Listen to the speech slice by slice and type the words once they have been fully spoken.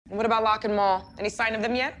And what about Locke and Moll? Any sign of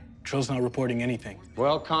them yet? Trill's not reporting anything.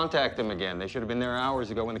 Well, contact them again. They should have been there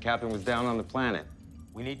hours ago when the captain was down on the planet.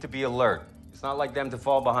 We need to be alert. It's not like them to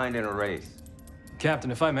fall behind in a race.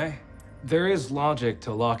 Captain, if I may, there is logic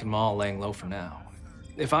to Locke and Moll laying low for now.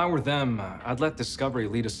 If I were them, I'd let Discovery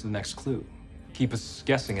lead us to the next clue. Keep us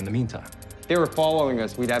guessing in the meantime. If they were following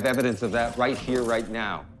us, we'd have evidence of that right here, right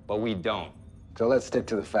now. But we don't. So let's stick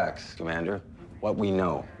to the facts, Commander. What we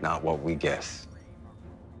know, not what we guess.